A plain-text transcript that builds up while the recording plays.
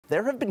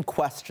there have been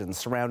questions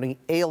surrounding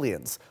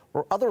aliens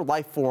or other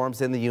life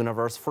forms in the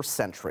universe for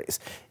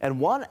centuries. And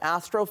one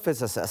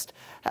astrophysicist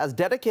has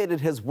dedicated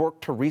his work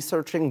to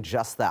researching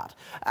just that.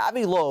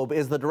 Avi Loeb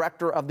is the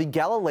director of the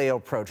Galileo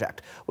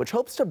Project, which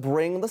hopes to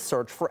bring the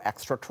search for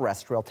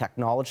extraterrestrial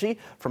technology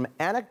from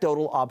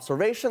anecdotal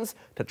observations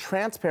to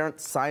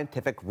transparent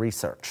scientific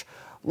research.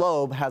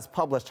 Loeb has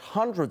published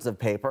hundreds of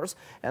papers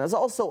and is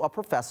also a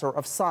professor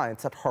of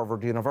science at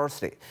Harvard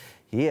University.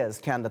 He is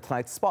Canada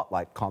Tonight's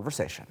Spotlight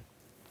Conversation.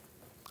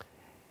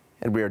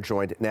 And we are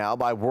joined now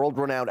by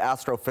world-renowned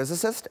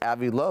astrophysicist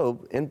Avi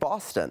Loeb in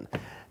Boston.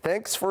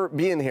 Thanks for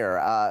being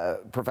here,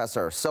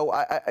 Professor. So,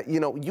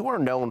 you are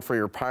known for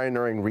your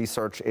pioneering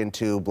research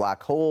into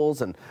black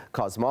holes and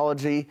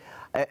cosmology,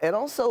 and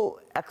also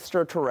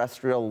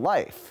extraterrestrial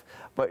life.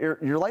 But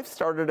your life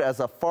started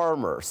as a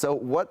farmer. So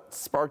what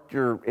sparked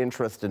your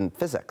interest in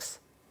physics?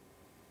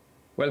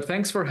 Well,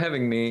 thanks for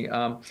having me.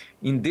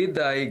 Indeed,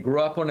 I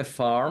grew up on a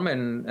farm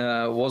and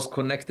was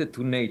connected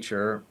to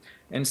nature.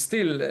 And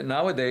still,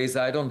 nowadays,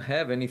 I don't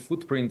have any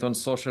footprint on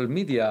social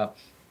media.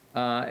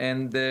 I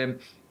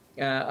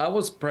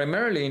was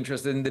primarily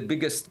interested in the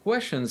biggest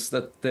questions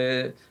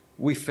that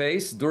we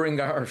face during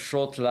our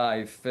short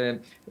life,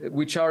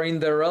 which are in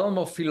the realm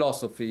of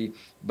philosophy.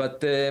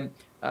 But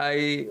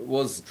I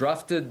was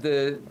drafted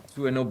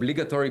to an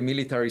obligatory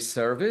military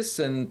service,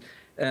 and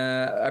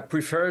I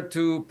preferred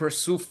to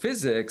pursue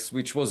physics,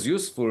 which was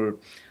useful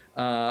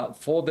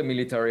for the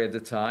military at the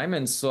time.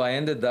 And so I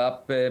ended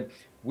up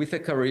with a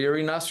career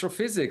in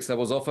astrophysics. I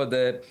was offered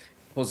a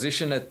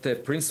position at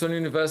Princeton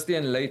University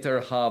and later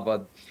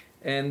Harvard.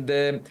 And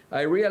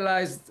I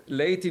realized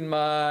late in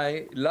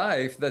my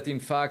life that,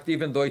 in fact,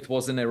 even though it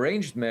was an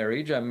arranged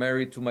marriage, I'm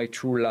married to my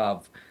true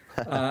love.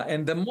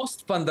 And the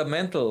most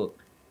fundamental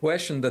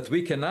question that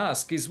we can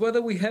ask is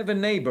whether we have a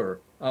neighbor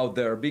out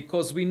there,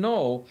 because we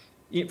know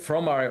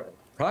from our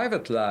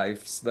private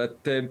lives that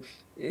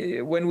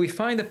when we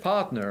find a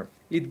partner,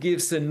 it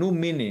gives a new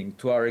meaning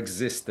to our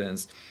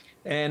existence.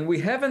 And we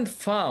haven't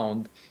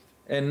found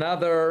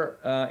another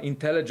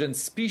intelligent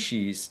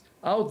species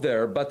out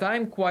there, but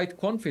I'm quite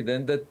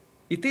confident that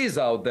it is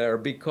out there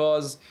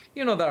because,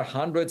 there are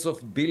hundreds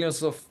of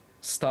billions of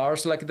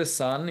stars like the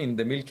sun in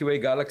the Milky Way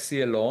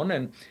galaxy alone,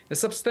 and a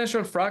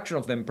substantial fraction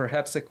of them,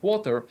 perhaps a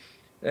quarter,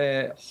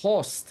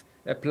 host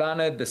a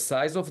planet the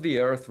size of the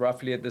Earth,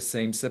 roughly at the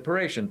same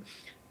separation.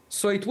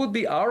 So it would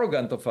be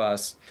arrogant of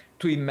us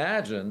to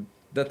imagine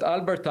that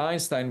Albert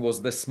Einstein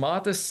was the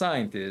smartest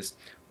scientist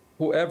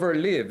who ever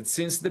lived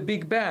since the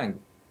Big Bang,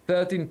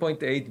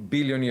 13.8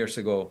 billion years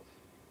ago.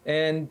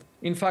 And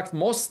in fact,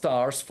 most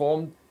stars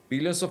formed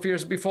billions of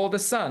years before the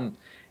sun.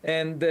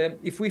 And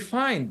if we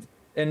find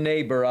a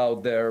neighbor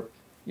out there,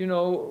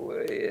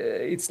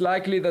 it's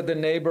likely that the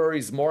neighbor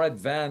is more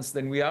advanced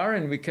than we are,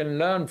 and we can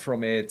learn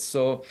from it.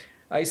 So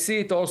I see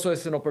it also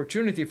as an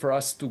opportunity for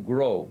us to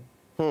grow.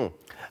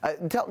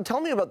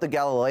 Tell me about the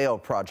Galileo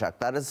Project.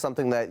 That is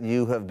something that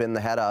you have been the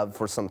head of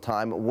for some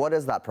time. What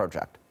is that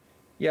project?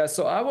 Yeah,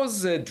 so I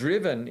was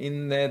driven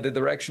in the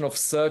direction of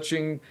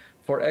searching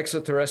for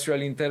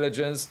extraterrestrial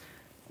intelligence.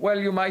 Well,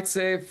 you might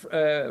say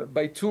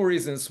by two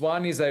reasons.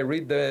 One is I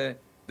read the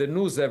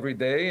news every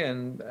day,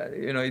 and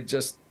it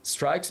just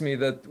strikes me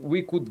that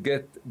we could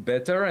get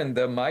better, and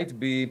there might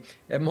be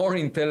a more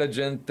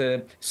intelligent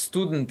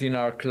student in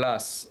our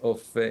class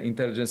of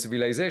intelligent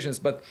civilizations.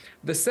 But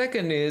the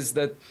second is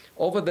that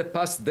over the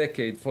past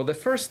decade, for the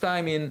first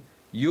time in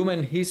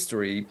human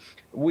history,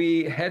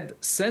 we had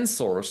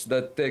sensors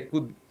that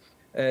could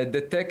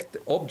detect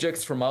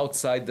objects from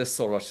outside the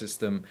solar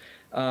system.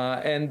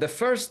 And the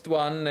first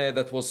one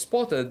that was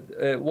spotted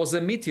was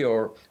a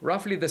meteor,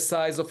 roughly the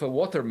size of a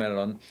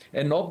watermelon,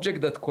 an object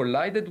that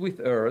collided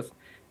with Earth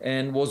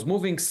and was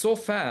moving so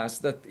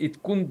fast that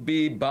it couldn't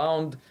be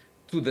bound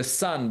to the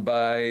sun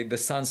by the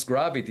sun's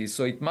gravity.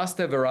 So it must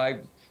have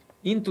arrived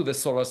into the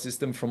solar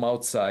system from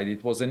outside.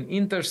 It was an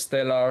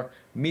interstellar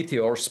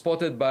meteor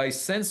spotted by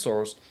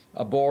sensors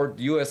aboard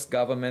US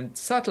government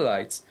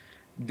satellites.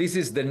 This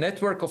is the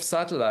network of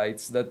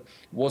satellites that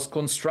was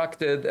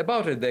constructed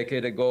about a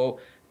decade ago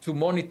to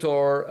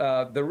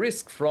monitor the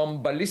risk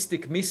from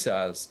ballistic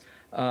missiles.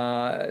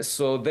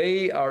 So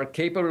they are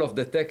capable of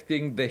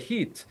detecting the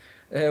heat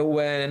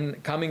when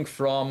coming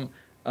from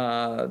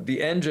the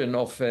engine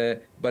of a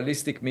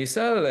ballistic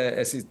missile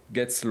as it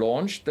gets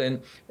launched.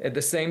 And at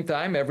the same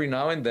time, every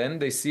now and then,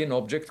 they see an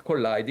object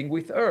colliding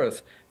with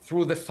Earth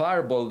through the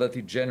fireball that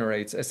it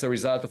generates as a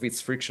result of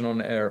its friction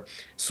on air.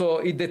 So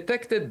it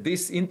detected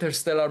this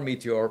interstellar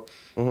meteor,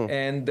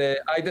 and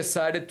I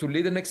decided to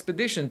lead an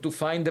expedition to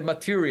find the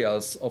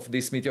materials of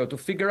this meteor, to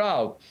figure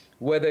out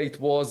whether it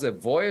was a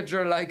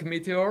Voyager-like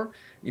meteor.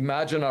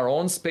 Imagine our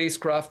own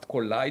spacecraft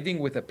colliding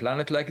with a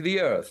planet like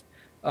the Earth.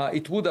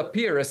 It would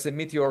appear as a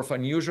meteor of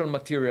unusual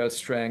material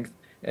strength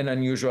and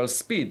unusual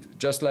speed,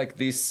 just like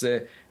this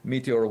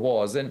meteor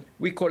was. And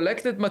we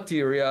collected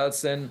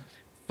materials and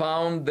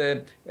found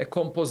a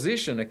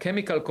composition, a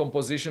chemical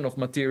composition of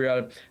material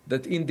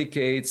that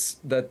indicates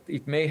that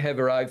it may have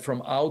arrived from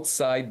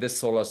outside the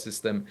solar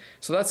system.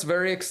 So that's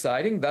very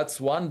exciting. That's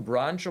one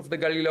branch of the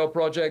Galileo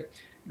project,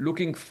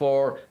 looking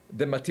for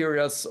the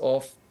materials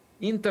of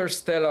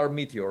interstellar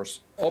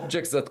meteors,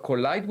 objects that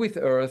collide with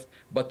Earth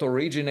but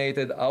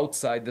originated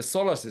outside the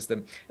solar system.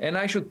 And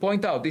I should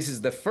point out, this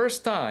is the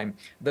first time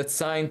that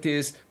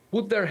scientists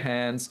put their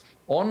hands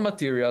on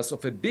materials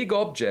of a big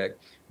object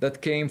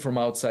that came from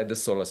outside the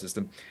solar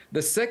system.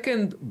 The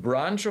second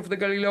branch of the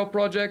Galileo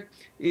project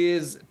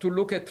is to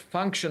look at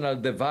functional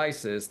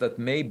devices that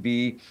may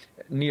be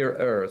near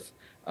Earth.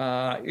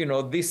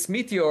 This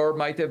meteor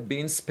might have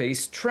been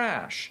space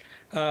trash.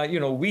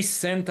 We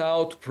sent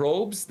out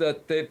probes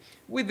that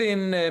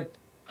within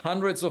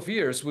hundreds of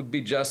years would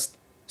be just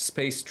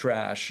space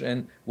trash.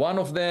 And one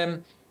of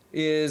them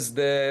is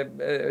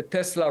the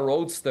Tesla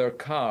Roadster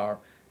car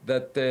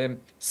that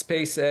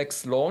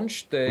SpaceX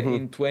launched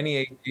in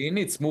 2018.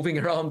 It's moving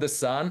around the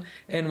sun,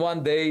 and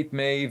one day it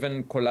may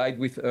even collide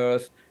with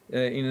Earth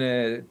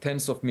in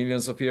tens of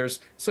millions of years.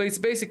 So it's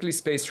basically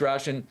space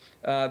trash, and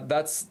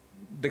that's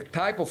the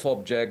type of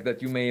object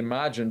that you may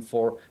imagine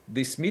for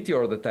this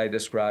meteor that I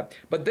described.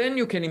 But then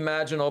you can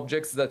imagine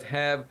objects that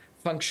have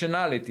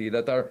functionality,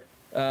 that are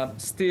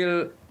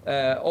still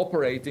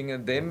operating,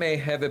 and they may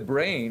have a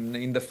brain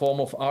in the form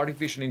of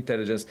artificial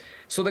intelligence.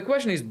 So the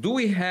question is, do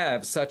we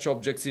have such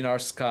objects in our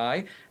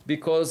sky?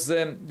 Because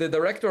the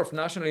Director of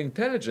National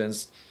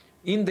Intelligence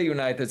in the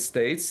United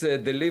States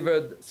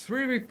delivered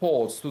 3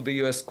 reports to the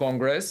US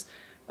Congress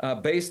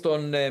based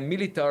on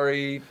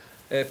military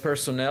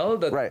personnel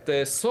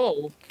that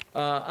saw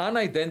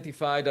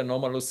unidentified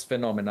anomalous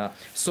phenomena.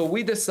 So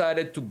we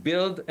decided to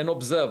build an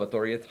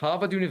observatory at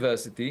Harvard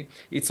University.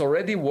 It's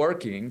already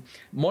working,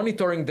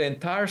 monitoring the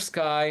entire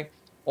sky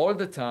all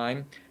the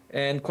time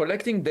and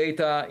collecting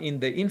data in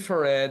the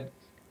infrared,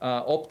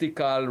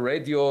 optical,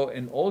 radio,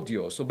 and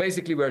audio. So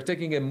basically, we're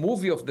taking a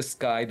movie of the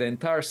sky, the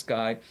entire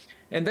sky,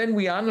 and then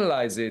we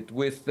analyze it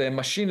with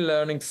machine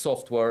learning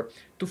software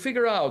to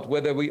figure out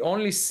whether we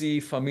only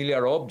see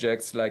familiar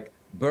objects like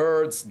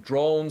birds,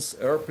 drones,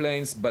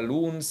 airplanes,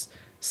 balloons,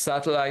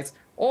 satellites,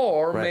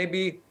 or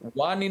maybe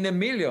 1 in a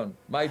million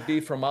might be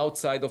from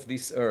outside of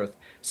this Earth.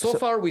 So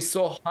far, we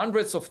saw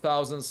hundreds of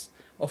thousands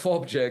of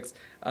objects.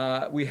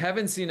 We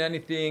haven't seen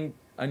anything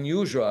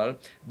unusual,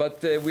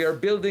 but we are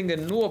building a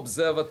new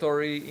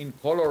observatory in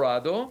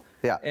Colorado,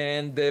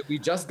 and we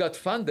just got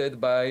funded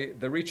by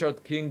the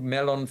Richard King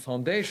Mellon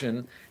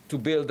Foundation to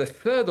build a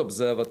 3rd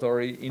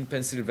observatory in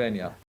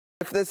Pennsylvania.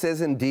 If this is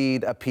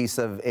indeed a piece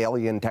of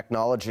alien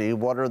technology,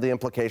 what are the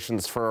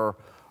implications for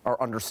our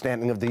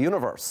understanding of the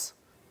universe?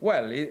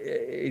 Well,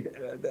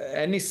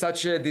 any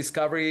such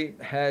discovery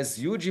has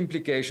huge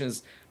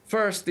implications.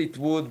 First, it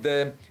would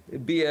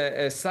be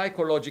a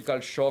psychological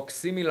shock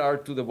similar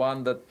to the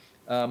one that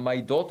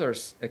my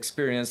daughters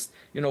experienced.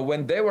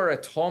 When they were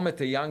at home at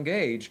a young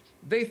age,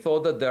 they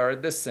thought that they're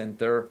at the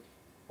center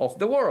of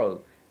the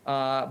world.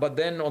 But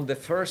then on the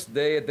first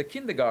day at the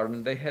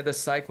kindergarten, they had a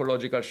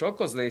psychological shock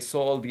because they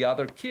saw all the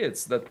other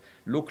kids that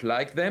looked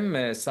like them.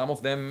 Some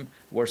of them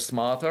were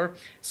smarter.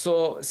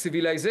 So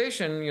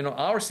civilization,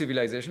 our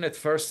civilization at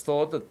first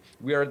thought that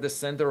we are at the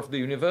center of the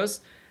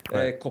universe.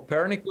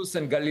 Copernicus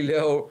and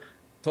Galileo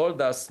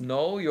told us,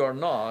 no, you are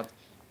not.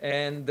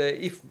 And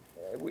a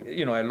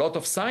lot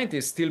of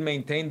scientists still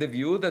maintain the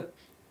view that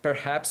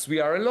perhaps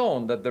we are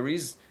alone, that there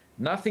is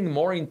nothing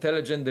more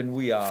intelligent than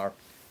we are.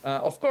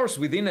 Of course,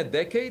 within a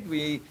decade,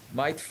 we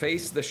might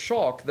face the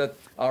shock that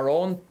our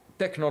own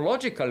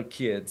technological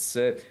kids,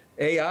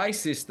 AI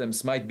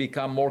systems, might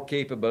become more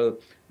capable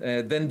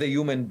than the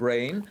human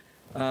brain.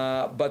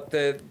 But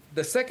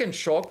the second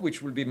shock,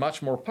 which will be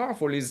much more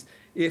powerful, is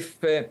if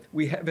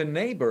we have a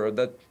neighbor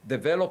that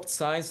developed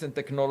science and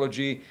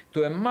technology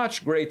to a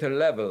much greater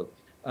level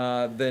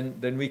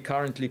than we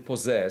currently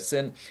possess.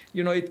 And,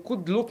 it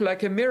could look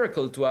like a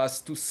miracle to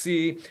us to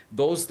see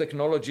those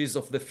technologies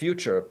of the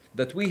future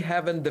that we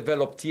haven't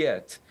developed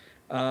yet.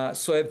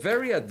 So a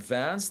very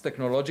advanced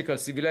technological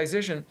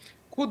civilization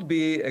could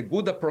be a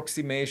good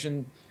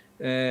approximation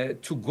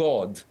to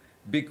God,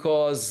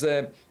 because,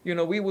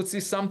 we would see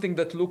something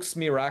that looks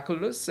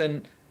miraculous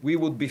and we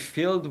would be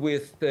filled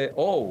with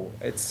awe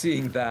at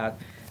seeing that.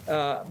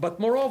 But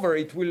moreover,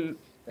 it will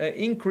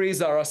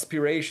increase our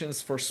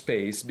aspirations for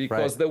space,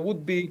 because there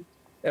would be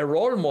a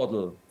role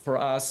model for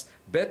us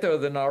better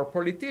than our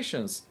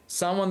politicians,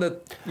 someone that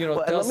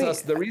tells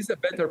us there is a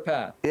better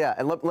path. Yeah,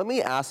 and let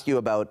me ask you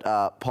about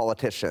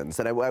politicians,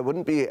 and I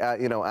wouldn't be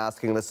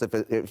asking this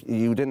if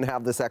you didn't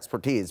have this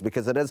expertise,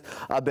 because it is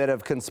a bit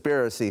of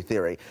conspiracy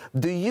theory.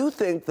 Do you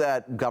think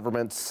that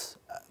governments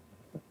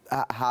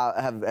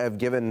have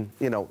given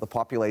the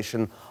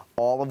population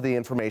all of the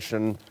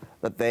information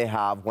that they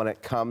have when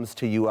it comes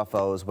to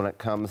UFOs, when it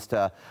comes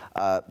to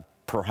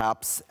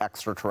perhaps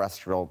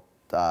extraterrestrial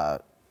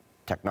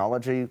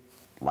technology,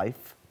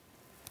 life?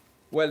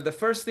 Well, the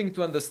first thing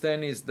to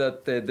understand is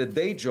that the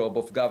day job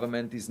of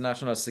government is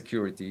national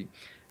security.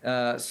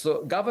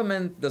 So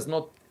government does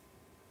not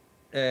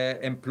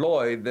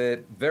employ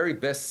the very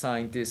best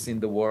scientists in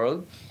the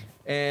world,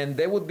 and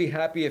they would be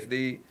happy if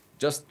they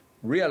just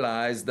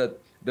realize that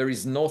there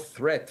is no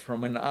threat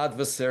from an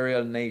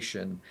adversarial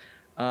nation.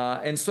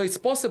 And so it's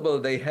possible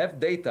they have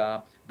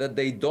data that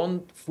they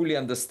don't fully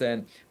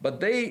understand, but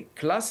they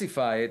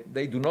classify it,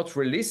 they do not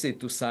release it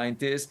to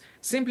scientists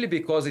simply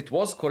because it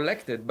was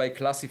collected by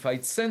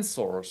classified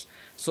sensors.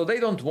 So they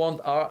don't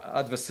want our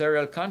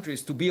adversarial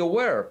countries to be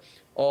aware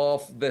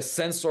of the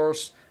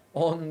sensors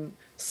on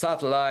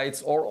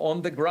satellites or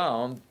on the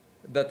ground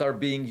that are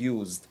being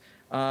used.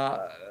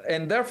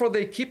 And therefore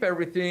they keep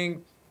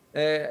everything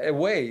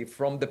away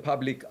from the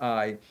public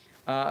eye.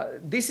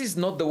 This is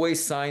not the way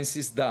science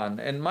is done.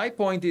 And my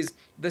point is,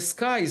 the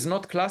sky is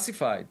not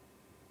classified.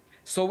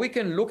 So we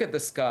can look at the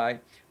sky.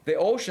 The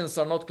oceans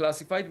are not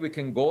classified. We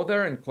can go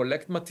there and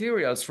collect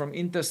materials from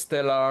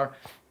interstellar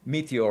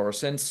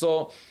meteors. And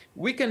so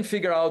we can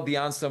figure out the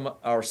answer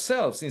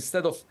ourselves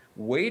instead of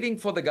waiting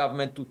for the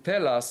government to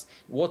tell us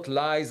what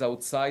lies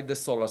outside the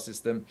solar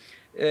system.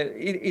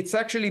 It's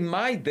actually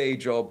my day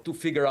job to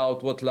figure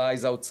out what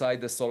lies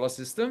outside the solar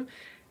system.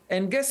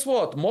 And guess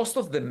what? Most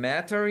of the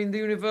matter in the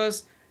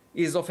universe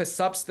is of a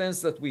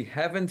substance that we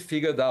haven't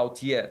figured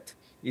out yet.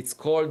 It's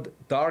called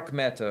dark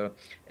matter.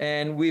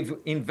 And we've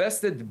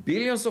invested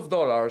billions of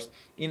dollars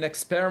in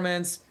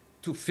experiments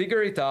to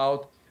figure it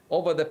out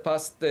over the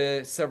past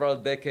several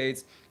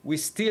decades. We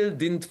still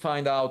didn't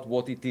find out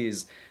what it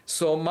is.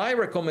 So my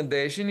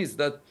recommendation is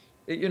that,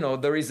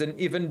 there is an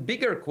even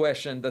bigger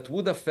question that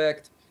would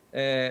affect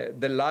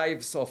the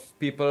lives of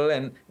people,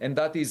 and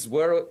that is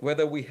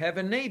whether we have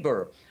a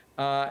neighbor.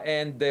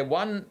 And the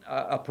one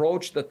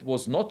approach that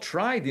was not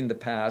tried in the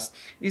past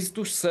is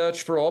to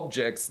search for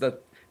objects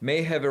that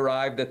may have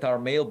arrived at our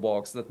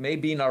mailbox, that may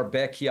be in our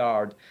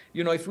backyard.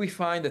 If we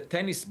find a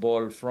tennis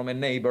ball from a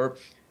neighbor,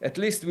 at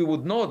least we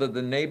would know that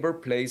the neighbor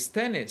plays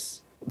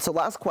tennis. So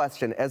last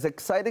question, as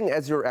exciting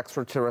as your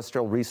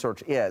extraterrestrial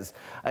research is,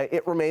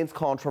 it remains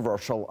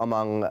controversial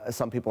among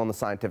some people in the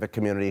scientific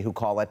community who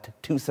call it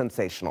too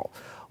sensational.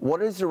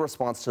 What is your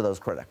response to those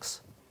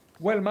critics?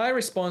 Well, my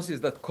response is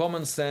that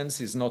common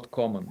sense is not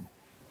common.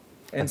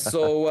 And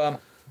so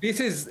this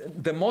is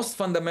the most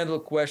fundamental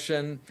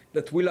question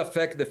that will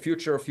affect the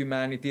future of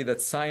humanity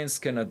that science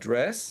can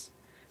address.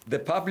 The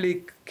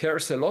public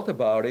cares a lot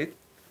about it.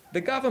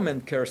 The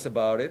government cares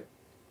about it.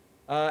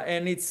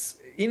 And it's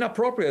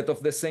inappropriate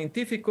of the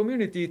scientific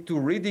community to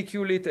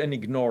ridicule it and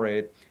ignore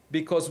it,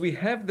 because we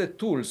have the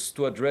tools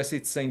to address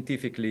it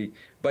scientifically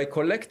by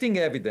collecting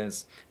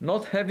evidence,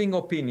 not having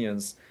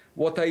opinions.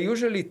 What I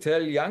usually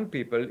tell young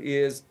people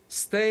is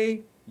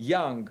stay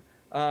young.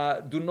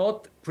 Do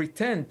not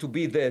pretend to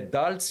be the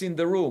adults in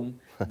the room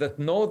that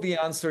know the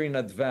answer in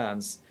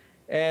advance.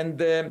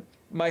 And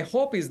my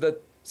hope is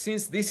that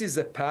since this is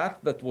a path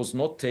that was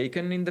not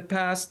taken in the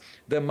past,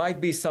 there might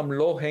be some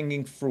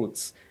low-hanging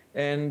fruits.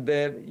 And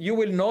you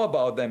will know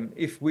about them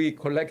if we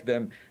collect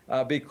them,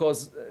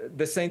 because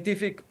the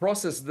scientific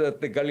process that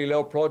the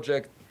Galileo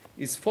project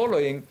is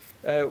following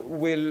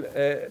will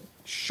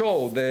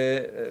show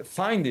the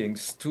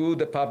findings to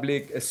the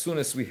public as soon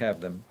as we have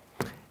them.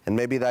 And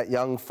maybe that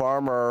young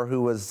farmer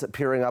who was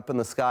peering up in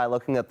the sky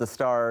looking at the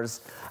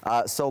stars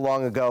so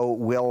long ago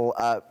will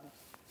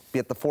be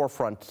at the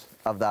forefront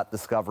of that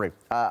discovery.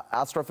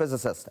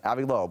 Astrophysicist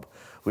Avi Loeb,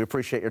 we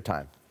appreciate your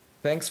time.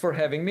 Thanks for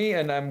having me,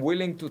 and I'm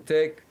willing to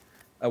take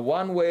a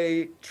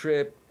one-way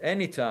trip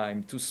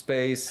anytime to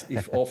space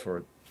if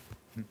offered.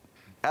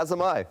 As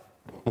am I.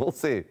 We'll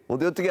see. We'll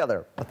do it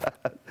together.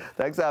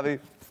 Thanks, Avi.